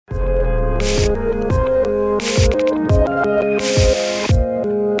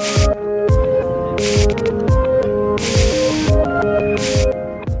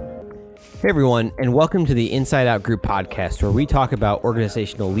everyone, and welcome to the Inside Out Group podcast, where we talk about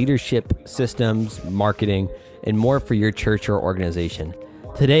organizational leadership, systems, marketing, and more for your church or organization.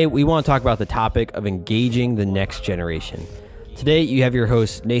 Today, we want to talk about the topic of engaging the next generation. Today, you have your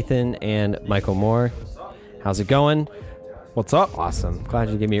hosts, Nathan and Michael Moore. How's it going? What's up? Awesome. Glad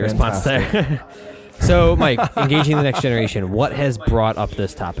you gave me a response there. So, Mike, engaging the next generation, what has brought up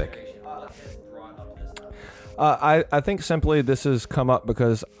this topic? I think simply this has come up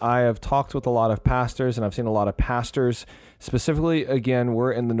because I have talked with a lot of pastors, and I've seen a lot of pastors. Specifically, again,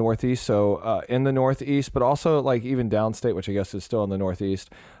 we're in the Northeast, so in the Northeast, but also like even downstate, which I guess is still in the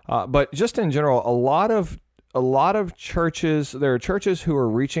Northeast. But just in general, a lot of churches. There are churches who are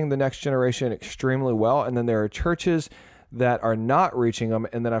reaching the next generation extremely well, and then there are churches that are not reaching them,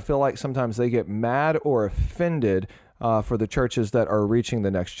 and then I feel like sometimes they get mad or offended for the churches that are reaching the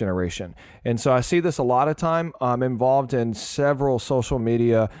next generation. And so I see this a lot of time. I'm involved in several social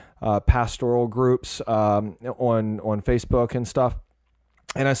media pastoral groups on Facebook and stuff.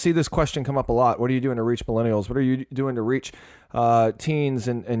 And I see this question come up a lot. What are you doing to reach millennials? What are you doing to reach teens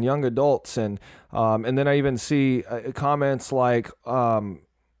and young adults? And then I even see comments like, we'll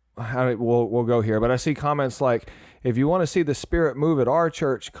go here, but I see comments like, if you want to see the Spirit move at our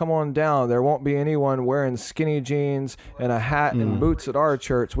church, come on down. There won't be anyone wearing skinny jeans and a hat and boots at our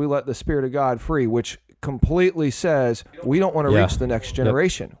church. We let the Spirit of God free, which completely says we don't want to reach the next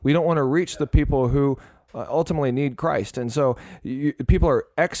generation. Yep. We don't want to reach the people who ultimately need Christ. And so people are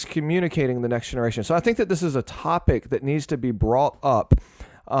excommunicating the next generation. So I think that this is a topic that needs to be brought up,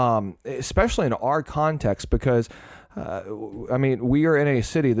 especially in our context, because we are in a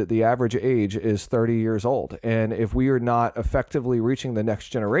city that the average age is 30 years old. And if we are not effectively reaching the next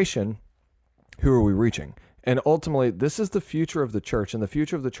generation, who are we reaching? And ultimately, this is the future of the church, and the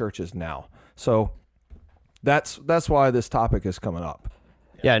future of the church is now. So that's why this topic is coming up.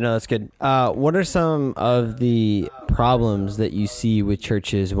 Yeah, no, that's good. What are some of the problems that you see with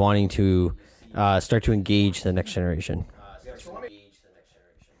churches wanting to start to engage the next generation?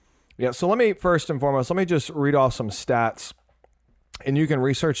 Yeah, so let me first and foremost, let me just read off some stats, and you can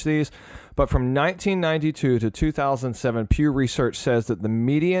research these. But from 1992 to 2007, Pew Research says that the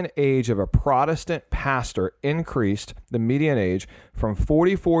median age of a Protestant pastor increased, the median age, from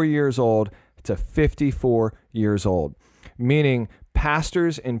 44 years old to 54 years old, meaning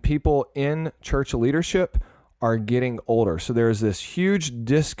pastors and people in church leadership are getting older. So there's this huge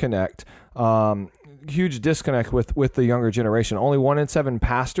disconnect with the younger generation. Only 1 in 7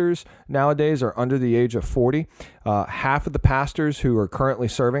 pastors nowadays are under the age of 40. Half of the pastors who are currently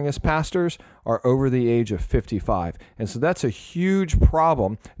serving as pastors are over the age of 55. And so that's a huge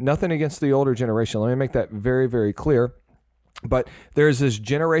problem. Nothing against the older generation. Let me make that very, very clear. But there's this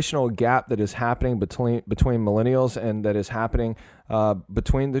generational gap that is happening between millennials, and that is happening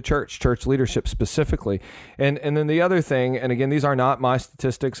between the church leadership specifically. And then the other thing, and again, these are not my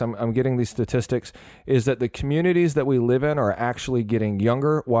statistics, I'm getting these statistics, is that the communities that we live in are actually getting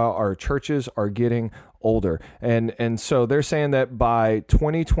younger while our churches are getting older. And so they're saying that by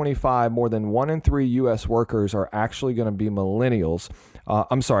 2025, more than 1 in 3 U.S. workers are actually going to be millennials.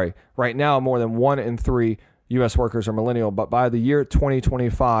 Right now, more than 1 in 3 U.S. workers are millennial, but by the year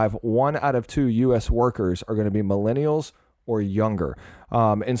 2025, 1 out of 2 U.S. workers are going to be millennials or younger.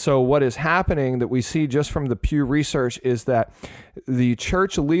 And so what is happening that we see just from the Pew Research is that the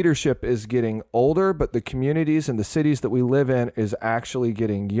church leadership is getting older, but the communities and the cities that we live in is actually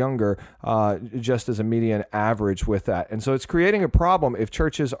getting younger, just as a median average with that. And so it's creating a problem if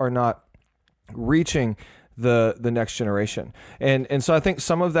churches are not reaching the next generation. And so I think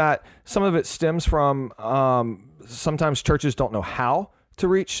some of it stems from sometimes churches don't know how to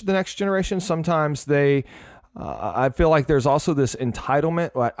reach the next generation. Sometimes I feel like there's also this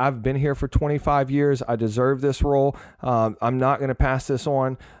entitlement. I've been here for 25 years. I deserve this role. I'm not going to pass this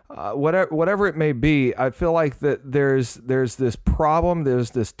on. Whatever it may be, I feel like that there's this problem. There's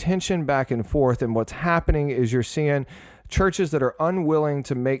this tension back and forth. And what's happening is you're seeing churches that are unwilling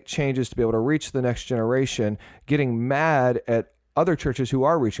to make changes to be able to reach the next generation getting mad at other churches who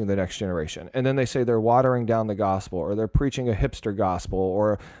are reaching the next generation. And then they say they're watering down the gospel, or they're preaching a hipster gospel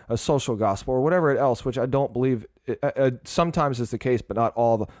or a social gospel or whatever else, which I don't believe sometimes is the case, but not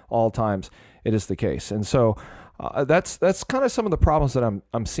all times it is the case. And so that's kind of some of the problems that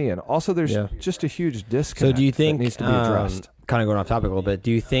I'm seeing. Also, there's just a huge disconnect. So do you think, that needs to be addressed? Kind of going off topic a little bit,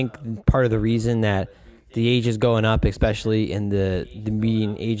 do you think part of the reason that the age is going up, especially in the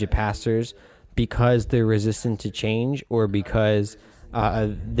median age of pastors, because they're resistant to change, or because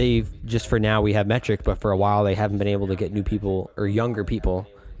they've just, for now we have metric, but for a while they haven't been able to get new people or younger people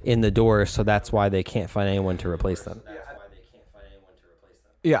in the door, so that's why they can't find anyone to replace them?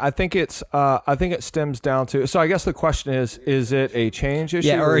 Yeah, I think it stems down to. So I guess the question is it a change issue?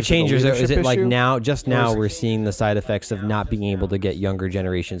 Yeah, or a change, or is leadership it like issue? now we're seeing the side effects of not being able to get younger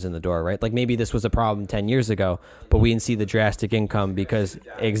generations in the door, right? Like maybe this was a problem 10 years ago, but we didn't see the drastic income because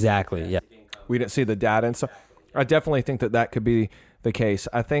exactly, yeah. We didn't see the data, and so I definitely think that could be the case.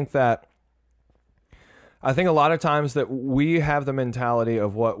 I think a lot of times that we have the mentality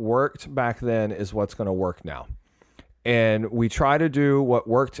of what worked back then is what's going to work now. And we try to do what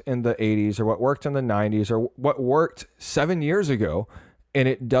worked in the 80s or what worked in the 90s or what worked 7 years ago, and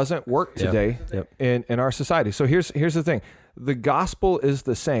it doesn't work today in our society. So here's the thing. The gospel is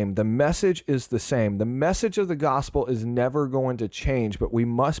the same. The message is the same. The message of the gospel is never going to change, but we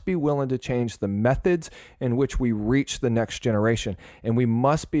must be willing to change the methods in which we reach the next generation. And we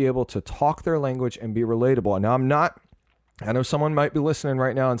must be able to talk their language and be relatable. And now I know someone might be listening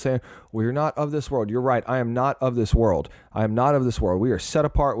right now and saying, well, you're not of this world. You're right. I am not of this world. I am not of this world. We are set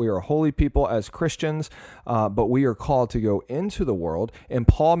apart. We are holy people as Christians, but we are called to go into the world. And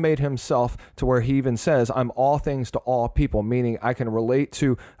Paul made himself to where he even says, I'm all things to all people, meaning I can relate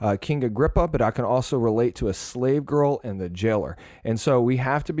to King Agrippa, but I can also relate to a slave girl and the jailer. And so we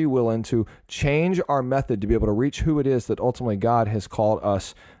have to be willing to change our method to be able to reach who it is that ultimately God has called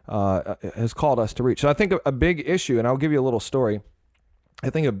us to reach. So I think a big issue, and I'll give you a little story. I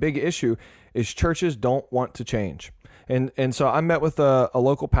think a big issue is churches don't want to change. And so I met with a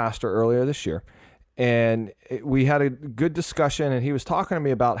local pastor earlier this year, and we had a good discussion, and he was talking to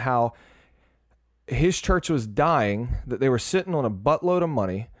me about how his church was dying, that they were sitting on a buttload of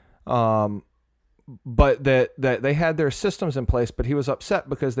money, but that they had their systems in place, but he was upset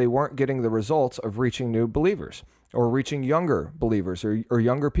because they weren't getting the results of reaching new believers or reaching younger believers or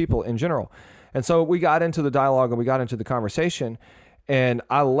younger people in general. And so we got into the dialogue and we got into the conversation, and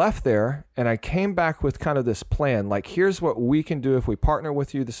I left there and I came back with kind of this plan, like, here's what we can do if we partner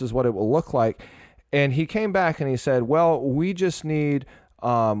with you. This is what it will look like. And he came back and he said, well, we just need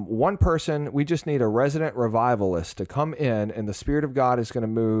one person. We just need a resident revivalist to come in, and the Spirit of God is going to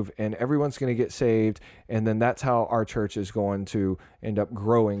move and everyone's going to get saved. And then that's how our church is going to end up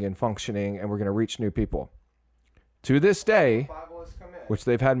growing and functioning, and we're going to reach new people. To this day, which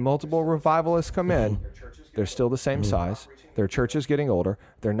they've had multiple revivalists come in, they're still the same size. Their church is getting older.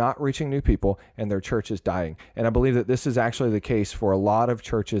 They're not reaching new people, and their church is dying. And I believe that this is actually the case for a lot of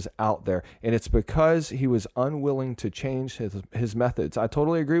churches out there. And it's because he was unwilling to change his methods. I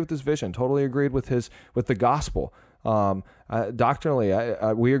totally agree with his vision. Totally agreed with the gospel. Doctrinally,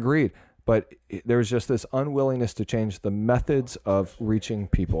 we agreed. But there's just this unwillingness to change the methods of reaching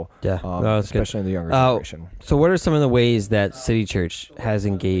people, especially in the younger generation. So what are some of the ways that City Church has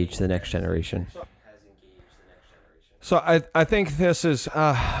engaged the next generation? So I think this is,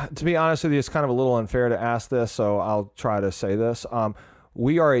 to be honest with you, it's kind of a little unfair to ask this, so I'll try to say this.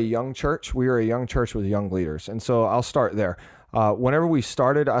 We are a young church. We are a young church with young leaders. And so I'll start there. Whenever we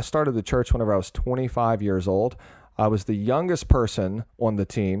started, I started the church whenever I was 25 years old. I was the youngest person on the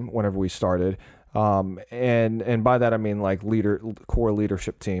team whenever we started. And by that, I mean like core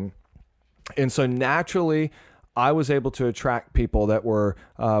leadership team. And so naturally, I was able to attract people that were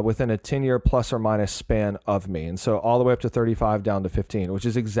within a 10-year plus or minus span of me. And so all the way up to 35 down to 15, which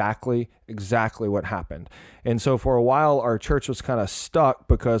is exactly what happened. And so for a while, our church was kind of stuck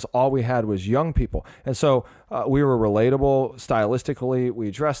because all we had was young people. And so we were relatable stylistically. We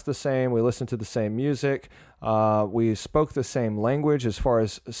dressed the same. We listened to the same music. We spoke the same language as far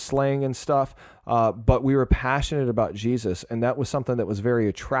as slang and stuff, but we were passionate about Jesus, and that was something that was very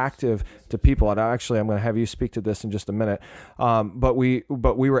attractive to people. And I'm going to have you speak to this in just a minute. But we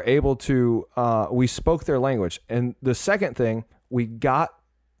were able to, we spoke their language. And the second thing, we got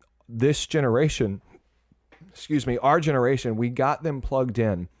this generation, our generation, we got them plugged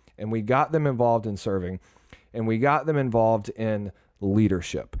in, and we got them involved in serving, and we got them involved in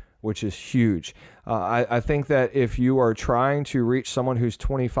leadership, which is huge. I think that if you are trying to reach someone who's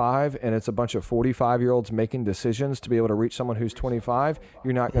 25 and it's a bunch of 45-year-olds making decisions to be able to reach someone who's 25,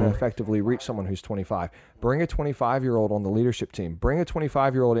 you're not going to effectively reach someone who's 25. Bring a 25-year-old on the leadership team. Bring a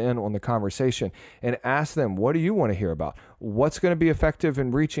 25-year-old in on the conversation and ask them, what do you want to hear about? What's going to be effective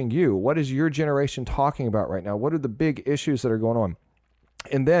in reaching you? What is your generation talking about right now? What are the big issues that are going on?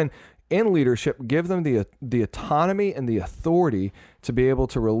 And then in leadership, give them the autonomy and the authority to be able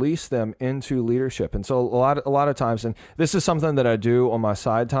to release them into leadership. And so a lot of times, and this is something that I do on my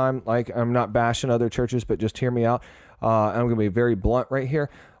side time, like I'm not bashing other churches, but just hear me out. I'm going to be very blunt right here.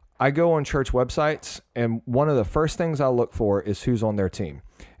 I go on church websites, and one of the first things I look for is who's on their team.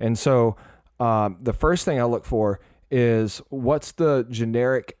 And so the first thing I look for is what's the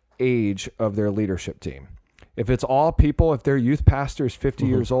generic age of their leadership team. If it's all people, if their youth pastor is 50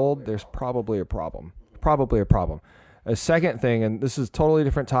 years old, there's probably a problem. A second thing, and this is a totally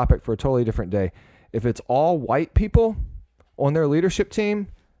different topic for a totally different day. If it's all white people on their leadership team,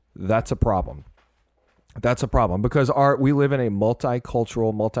 that's a problem. That's a problem because we live in a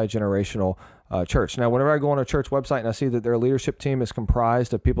multicultural, multi-generational church. Now, whenever I go on a church website and I see that their leadership team is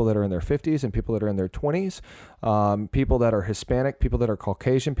comprised of people that are in their 50s and people that are in their 20s, people that are Hispanic, people that are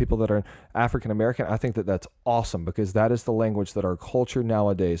Caucasian, people that are African American, I think that that's awesome because that is the language that our culture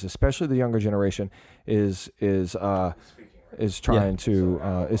nowadays, especially the younger generation, is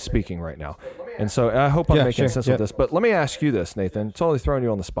speaking right now. And so I hope I'm making sense with this. But let me ask you this, Nathan. Totally throwing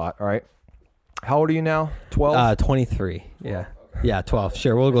you on the spot. All right. How old are you now? 12? 23. Yeah. Yeah, 12.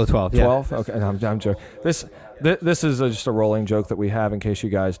 Sure, we'll go 12. 12? Yeah. Okay, I'm joking. This is just a rolling joke that we have in case you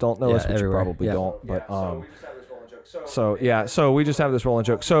guys don't know us, which everywhere. you probably don't. But so we just have this rolling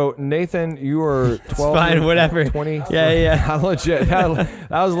joke. So Nathan, you are 12. It's fine, whatever. 20. Yeah. Legit. That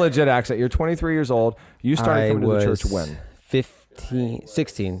was a legit accent. You're 23 years old. You started coming to the church when?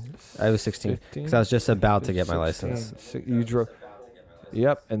 16. I was 16 because I was just about to get my license. You drove.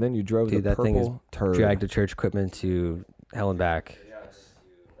 Yep, and then you drove the that purple thing is turd. dragged the church equipment to hell and back.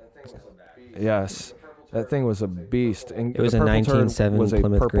 Yes, that thing was a beast. And it was a 1907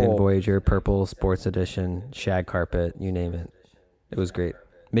 Plymouth Grand Voyager, purple sports edition, shag carpet, you name it. It was great.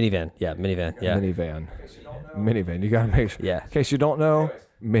 Minivan. Minivan. You got to make sure. Yeah. In case you don't know,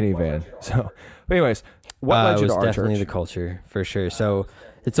 minivan. So, but anyways, what led you to our church? It was definitely the culture, for sure. So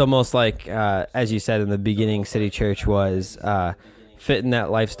it's almost like, as you said in the beginning, City Church was fitting that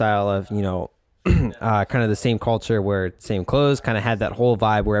lifestyle of, kind of the same culture where same clothes, kind of had that whole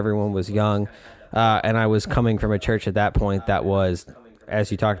vibe where everyone was young. And I was coming from a church at that point that was, as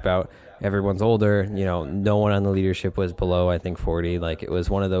you talked about, everyone's older. No one on the leadership was below, I think, 40. Like, it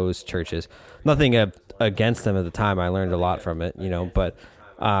was one of those churches. Nothing against them at the time. I learned a lot from it, but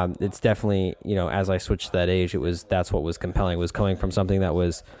it's definitely, as I switched to that age, that's what was compelling, was coming from something that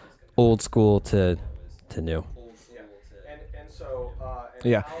was old school to new.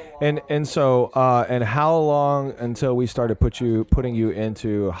 Yeah, and how long until we started putting you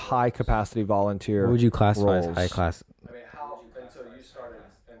into high capacity volunteer? What would you classify roles? as high class?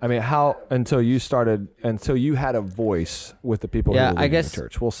 Until you had a voice with the people who were leading the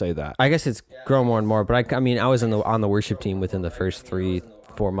church. We'll say that. I guess it's grown more and more, but I was on the worship team within the first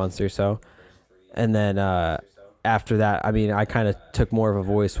 3-4 months or so, and then after that, I kind of took more of a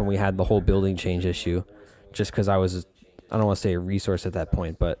voice when we had the whole building change issue, just because I don't want to say a resource at that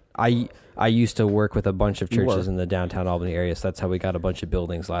point, but I used to work with a bunch of churches in the downtown Albany area, so that's how we got a bunch of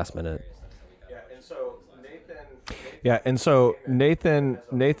buildings last minute. And so Nathan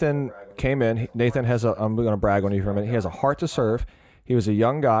came in. Nathan has I'm going to brag on you for a minute. He has a heart to serve. He was a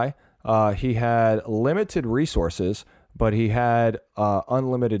young guy. He had limited resources, but he had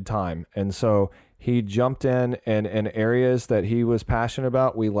unlimited time. And so he jumped in areas that he was passionate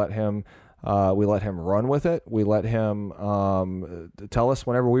about. We let him run with it. We let him tell us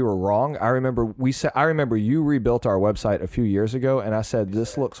whenever we were wrong. I remember you rebuilt our website a few years ago, and I said,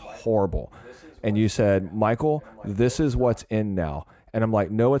 "This looks horrible," and you said, "Michael, this is what's in now." And I'm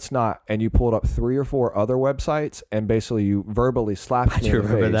like, "No, it's not." And you pulled up 3 or 4 other websites, and basically you verbally slapped me in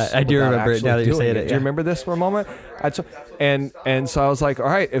the face. I do remember it now that you're saying it. Do you remember this for a moment? And so I was like, all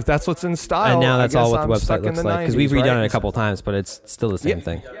right, if that's what's in style, and now that's all what the website looks like, because we've redone it a couple times, but it's still the same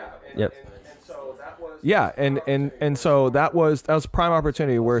thing. Yep. Yeah, and so that was prime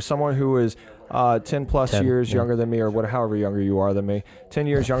opportunity where someone who is 10 plus years younger than me, or however younger you are than me, 10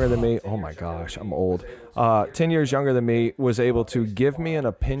 years younger than me. Oh my gosh, I'm old. 10 years younger than me was able to give me an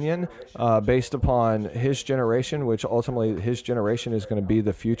opinion based upon his generation, which ultimately his generation is going to be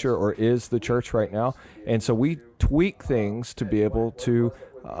the future, or is the church right now. And so we tweak things to be able to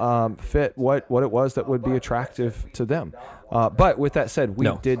fit what it was that would be attractive to them. But with that said, we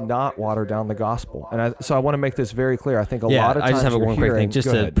did not water down the gospel. And so I want to make this very clear. I think a lot of times I just have one quick thing just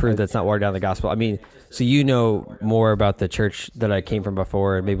to prove that's not watered down the gospel. So you know more about the church that I came from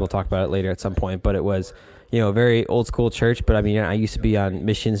before, and maybe we'll talk about it later at some point, but it was, a very old school church. But I used to be on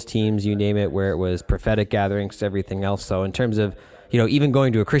missions teams, you name it, where it was prophetic gatherings, everything else. So in terms of, even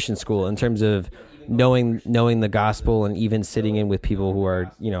going to a Christian school, in terms of knowing the gospel, and even sitting in with people who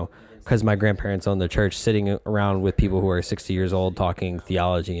are, because my grandparents owned the church, sitting around with people who are 60 years old talking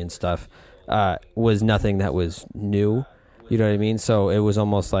theology and stuff was nothing that was new. You know what I mean? So it was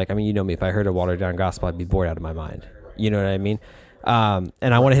almost like, you know me, if I heard a watered down gospel, I'd be bored out of my mind. You know what I mean? And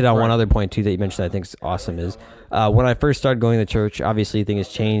I want to hit on one other point too that you mentioned that I think is awesome is when I first started going to church, obviously things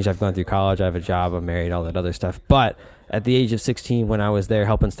changed. I've gone through college, I have a job, I'm married, all that other stuff. But at the age of 16, when I was there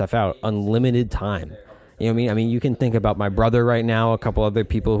helping stuff out, unlimited time. You know what I mean? I mean, you can think about my brother right now. A couple other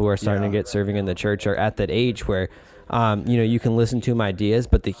people who are starting to get serving in the church are at that age where, you can listen to them ideas,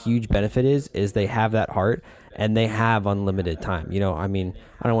 but the huge benefit is they have that heart and they have unlimited time. I mean,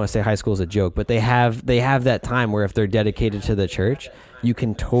 I don't want to say high school is a joke, but they have that time where if they're dedicated to the church, you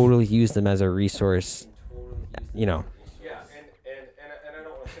can totally use them as a resource.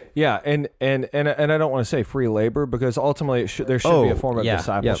 Yeah, and I don't want to say free labor, because ultimately there should be a form of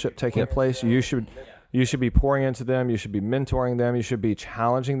discipleship taking place. You should be pouring into them. You should be mentoring them. You should be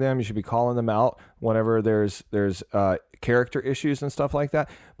challenging them. You should be calling them out whenever there's character issues and stuff like that.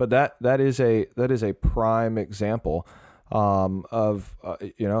 But that is a prime example of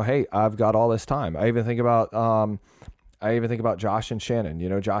hey, I've got all this time. I even think about Josh and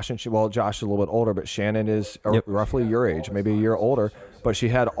Shannon. Josh is a little bit older, but Shannon is roughly your age, maybe a year older. But she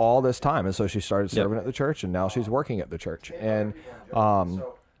had all this time, and so she started serving at the church, and now she's working at the church, and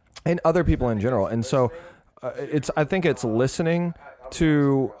other people in general. And so I think it's listening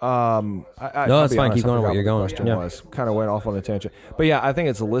to. No, that's fine. Keep going where you're going. Was kind of went off on a tangent, but yeah, I think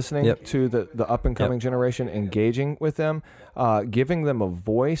it's listening to the up and coming generation, engaging with them, giving them a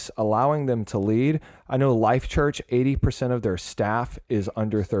voice, allowing them to lead. I know Life Church, 80% of their staff is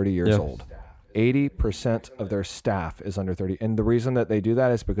under 30 years old. 80% of their staff is under 30. And the reason that they do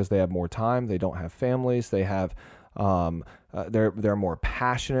that is because they have more time. They don't have families. They have, they're more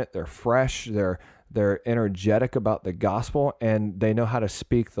passionate. They're fresh. They're energetic about the gospel, and they know how to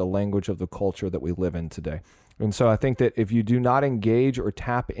speak the language of the culture that we live in today. And so I think that if you do not engage or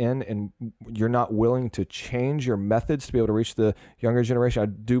tap in, and you're not willing to change your methods to be able to reach the younger generation, I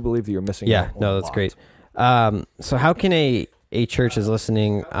do believe that you're missing out. That's great. So how can a church is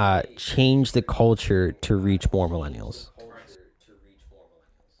listening change the culture to reach more millennials?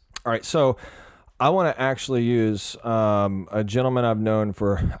 All right, so I want to actually use a gentleman I've known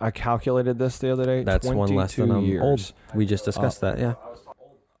for, I calculated this the other day, that's 22 one less than I'm years. old. We just discussed that, yeah.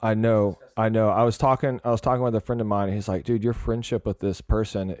 I know. I was talking with a friend of mine, and he's like, dude, your friendship with this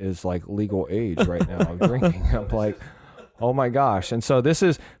person is like legal age right now of drinking. I'm like, oh my gosh. And so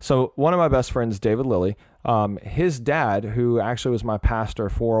one of my best friends, David Lilly, his dad, who actually was my pastor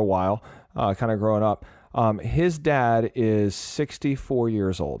for a while, kind of growing up, his dad is 64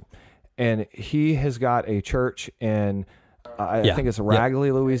 years old, and he has got a church in, I think it's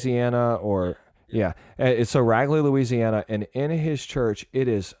Ragley, Louisiana, it's so Ragley, Louisiana, and in his church, it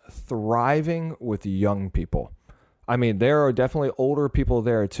is thriving with young people. I mean, there are definitely older people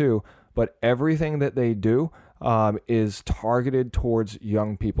there too, but everything that they do is targeted towards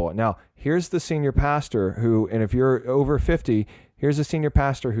young people. Now, here's the senior pastor who, and if you're over 50, here's a senior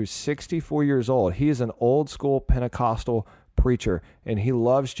pastor who's 64 years old. He is an old school Pentecostal preacher, and he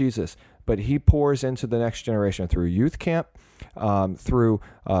loves Jesus, but he pours into the next generation through youth camp, through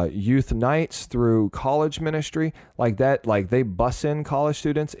youth nights, through college ministry, like that. Like, they bus in college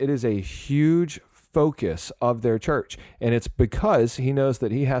students. It is a huge focus of their church, and it's because he knows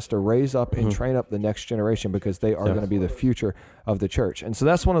that he has to raise up and train up the next generation, because they are going to be the future of the church. And so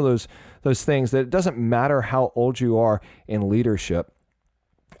that's one of those things that it doesn't matter how old you are in leadership.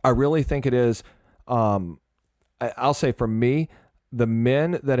 I really think it is, I'll say for me, the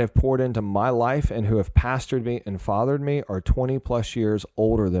men that have poured into my life and who have pastored me and fathered me are 20 plus years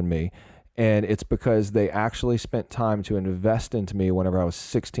older than me. And it's because they actually spent time to invest into me whenever I was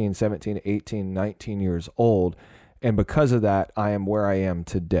 16, 17, 18, 19 years old. And because of that, I am where I am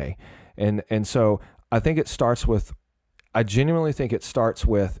today. And so I think it starts with, I genuinely think it starts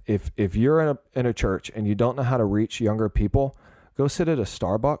with, if you're in a church and you don't know how to reach younger people, go sit at a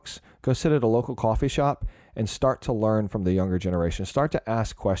Starbucks, go sit at a local coffee shop, and start to learn from the younger generation. Start to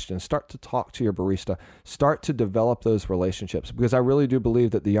ask questions. Start to talk to your barista. Start to develop those relationships, because I really do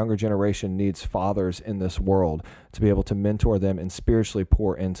believe that the younger generation needs fathers in this world to be able to mentor them and spiritually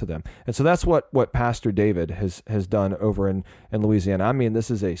pour into them. And so that's what Pastor David has done over in Louisiana. I mean,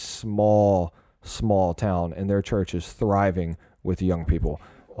 this is a small town, and their church is thriving with young people.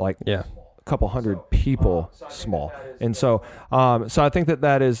 Like, a couple hundred people small. And so I think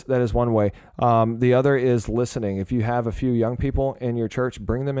that is one way. The other is listening. If you have a few young people in your church,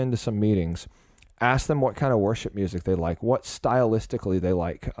 bring them into some meetings. Ask them what kind of worship music they like, what stylistically they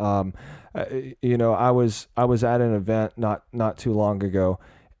like. I was at an event not too long ago,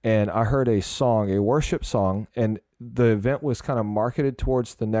 and I heard a worship song, and the event was kind of marketed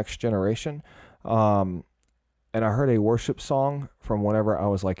towards the next generation. And I heard a worship song from whenever I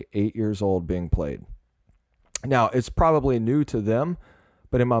was like 8 years old being played. Now, it's probably new to them,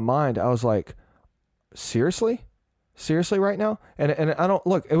 but in my mind, I was like, seriously right now? And I don't,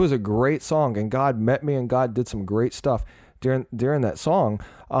 look, it was a great song, and God met me, and God did some great stuff during that song.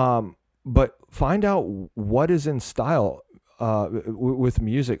 But find out what is in style with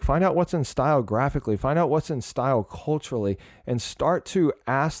music. Find out what's in style graphically. Find out what's in style culturally, and start to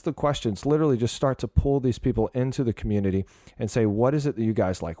ask the questions. Literally just start to pull these people into the community and say, what is it that you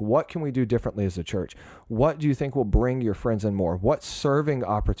guys like? What can we do differently as a church? What do you think will bring your friends in more? What serving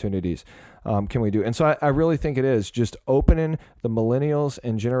opportunities can we do? And so I really think it is just opening the millennials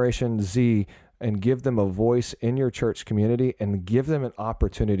and Generation Z and give them a voice in your church community and give them an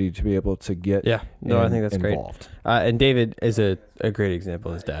opportunity to be able to get I think that's involved. Great. And David is a great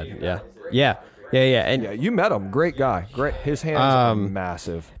example, his dad. Yeah. And yeah, you met him. Great guy. Great. His hands are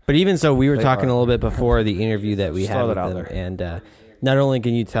massive. But even so, we were talking a little bit before the interview that we had with him, and not only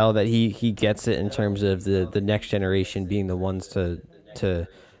can you tell that he gets it in terms of the next generation being the ones to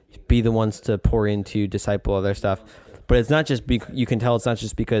be the ones to pour into, disciple other stuff, but it's not just you can tell it's not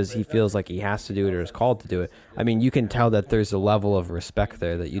just because he feels like he has to do it or is called to do it. I mean, you can tell that there's a level of respect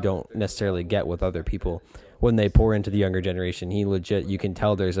there that you don't necessarily get with other people when they pour into the younger generation. You can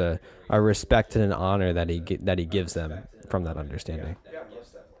tell there's a respect and an honor that he gives them from that understanding.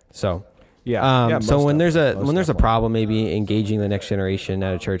 So so when there's a problem, maybe engaging the next generation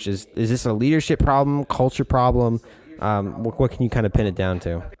at a church, is this a leadership problem, culture problem? What can you kind of pin it down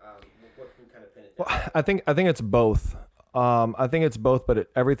to? Well, I think it's both. I think it's both, but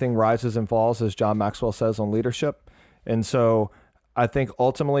everything rises and falls, as John Maxwell says, on leadership. And so I think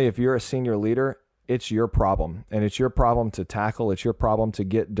ultimately, if you're a senior leader, it's your problem, and it's your problem to tackle. It's your problem to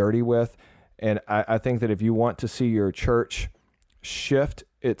get dirty with. And I think that if you want to see your church shift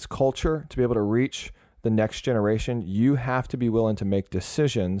its culture to be able to reach the next generation, you have to be willing to make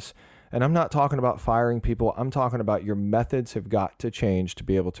decisions. And I'm not talking about firing people. I'm talking about your methods have got to change to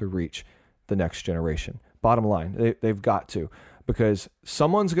be able to reach the next generation. Bottom line, they've got to, because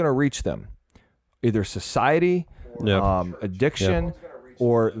someone's going to reach them, either society, addiction,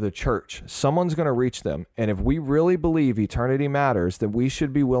 or the church. Someone's going to reach them. And if we really believe eternity matters, then we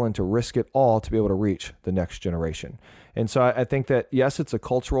should be willing to risk it all to be able to reach the next generation. And so I think that, yes, it's a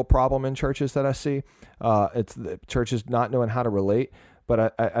cultural problem in churches that I see. It's the churches not knowing how to relate.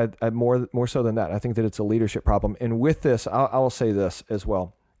 But I more so than that, I think that it's a leadership problem. And with this, I will say this as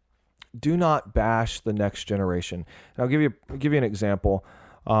well. Do not bash the next generation. And I'll give you an example.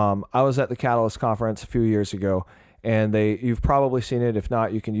 I was at the Catalyst conference a few years ago, and you've probably seen it. If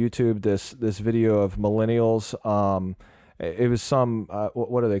not, you can YouTube this video of millennials. It was some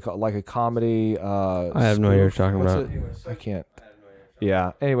what are they called? Like a comedy. I have no idea what you're talking about. I can't.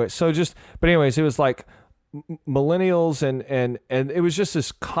 Yeah. Anyway, it was like millennials and it was just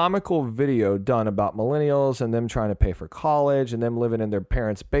this comical video done about millennials and them trying to pay for college and them living in their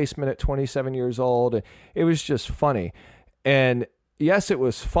parents' basement at 27 years old. It was just funny. And yes, it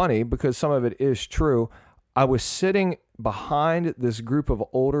was funny because some of it is true. I was sitting behind this group of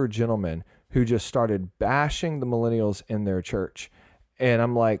older gentlemen who just started bashing the millennials in their church. And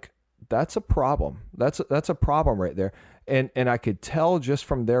I'm like, that's a problem. That's a problem right there. And I could tell just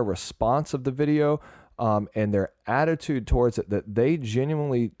from their response of the video, and their attitude towards it, that they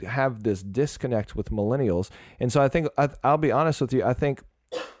genuinely have this disconnect with millennials. And so I think, I'll be honest with you, I think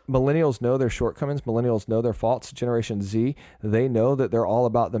millennials know their shortcomings. Millennials know their faults. Generation Z, they know that they're all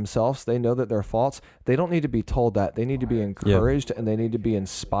about themselves. They know that they're faults. They don't need to be told that. They need to be encouraged and they need to be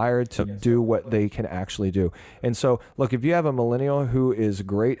inspired to do what they can actually do. And so, look, if you have a millennial who is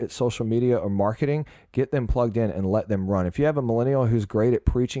great at social media or marketing, get them plugged in and let them run. If you have a millennial who's great at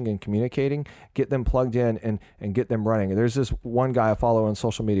preaching and communicating, get them plugged in and get them running. There's this one guy I follow on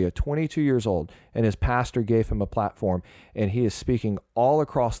social media, 22 years old, and his pastor gave him a platform, and he is speaking all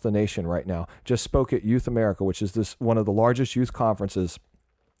across the nation right now. Just spoke at Youth America, which is one of the largest youth conferences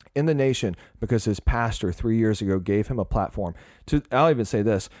in the nation, because his pastor 3 years ago gave him a platform. I'll even say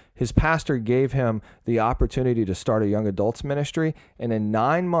this, his pastor gave him the opportunity to start a young adults ministry, and in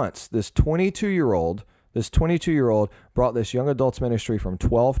 9 months, this 22-year-old brought this young adults ministry from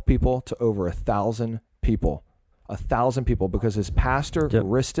 12 people to over 1,000 people. 1,000 people, because his pastor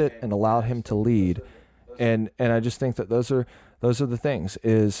risked it and allowed him to lead. And I just think that those are the things.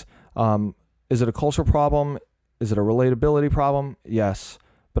 Is it a cultural problem? Is it a relatability problem? Yes.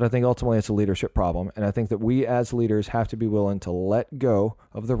 But I think ultimately it's a leadership problem. And I think that we as leaders have to be willing to let go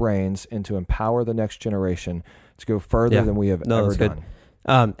of the reins and to empower the next generation to go further than we have ever done.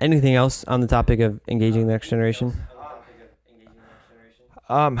 Good. Anything else on the topic of engaging the next generation?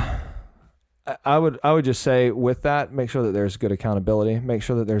 I would just say with that, make sure that there's good accountability, make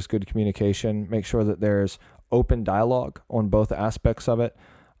sure that there's good communication, make sure that there's open dialogue on both aspects of it.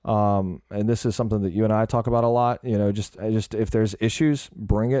 And this is something that you and I talk about a lot, just if there's issues,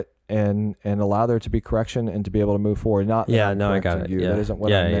 bring it and allow there to be correction and to be able to move forward. Not that I'm I got correcting it. you. Yeah. That isn't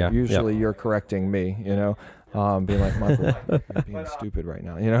what I meant. Usually you're correcting me, being like, Michael, you're being stupid right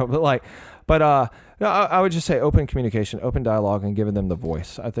now, no, I would just say open communication, open dialogue, and giving them the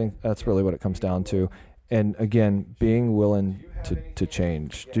voice. I think that's really what it comes down to. And again, being willing to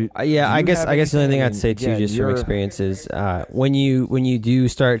change. I guess the only thing I'd say too, just from experiences, when you do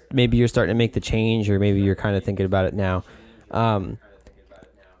start, maybe you're starting to make the change, or maybe you're kind of thinking about it now.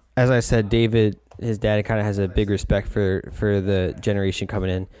 As I said, David, his dad, kind of has a big respect for the generation coming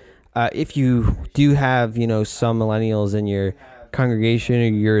in. If you do have, some millennials in your congregation, or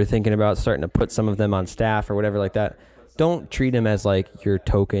you're thinking about starting to put some of them on staff or whatever like that, don't treat them as like your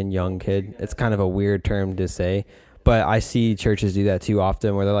token young kid. It's kind of a weird term to say, but I see churches do that too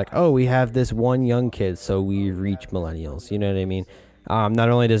often, where they're like, oh, we have this one young kid, so we reach millennials. You know what I mean? Not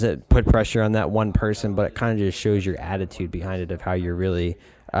only does it put pressure on that one person, but it kind of just shows your attitude behind it of how you're really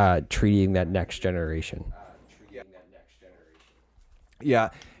treating that next generation. Yeah.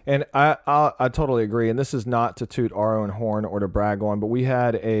 And I totally agree. And this is not to toot our own horn or to brag on, but we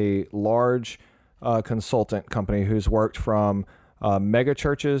had a large consultant company who's worked from mega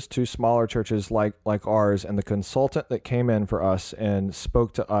churches to smaller churches like ours. And the consultant that came in for us and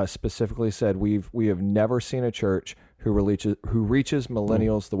spoke to us specifically said, we have never seen a church who reaches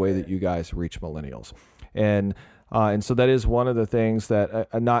millennials the way that you guys reach millennials. And so that is one of the things that,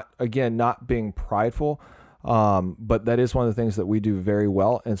 not being prideful, but that is one of the things that we do very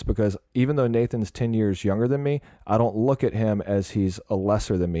well. And it's because even though Nathan's 10 years younger than me, I don't look at him as he's a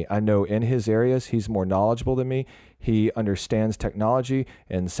lesser than me. I know in his areas, he's more knowledgeable than me. He understands technology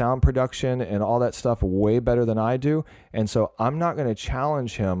and sound production and all that stuff way better than I do. And so I'm not going to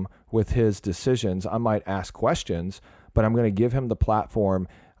challenge him with his decisions. I might ask questions, but I'm going to give him the platform.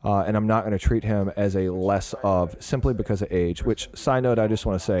 And I'm not going to treat him as a less of simply because of age, which, side note, I just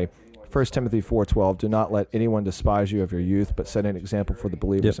want to say, 1 Timothy 4:12, do not let anyone despise you of your youth, but set an example for the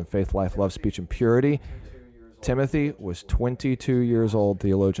believers in faith, life, love, speech, and purity. Timothy was 22 years old,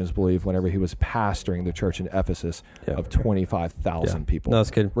 theologians believe, whenever he was pastoring the church in Ephesus of 25,000 people. No,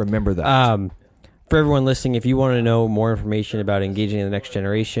 that's good. Remember that. For everyone listening, if you want to know more information about engaging the next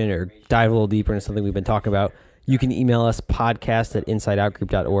generation or dive a little deeper into something we've been talking about, you can email us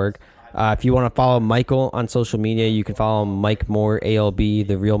podcast@insideoutgroup.org. If you want to follow Michael on social media, you can follow Mike Moore, ALB,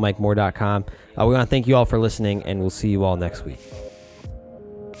 therealmikemore.com. We want to thank you all for listening, and we'll see you all next week.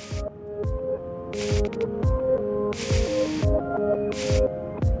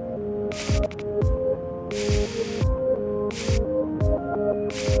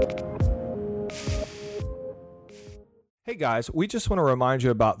 Hey guys, we just want to remind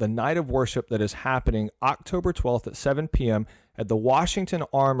you about the night of worship that is happening October 12th at 7 p.m. at the Washington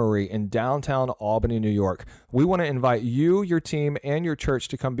Armory in downtown Albany, New York. We want to invite you, your team, and your church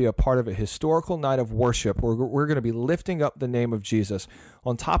to come be a part of a historical night of worship where we're going to be lifting up the name of Jesus.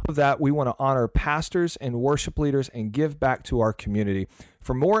 On top of that, we want to honor pastors and worship leaders and give back to our community.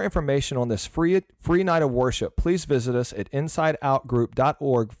 For more information on this free night of worship, please visit us at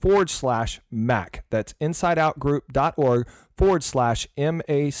insideoutgroup.org/MAC. That's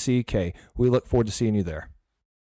insideoutgroup.org/MACK. We look forward to seeing you there.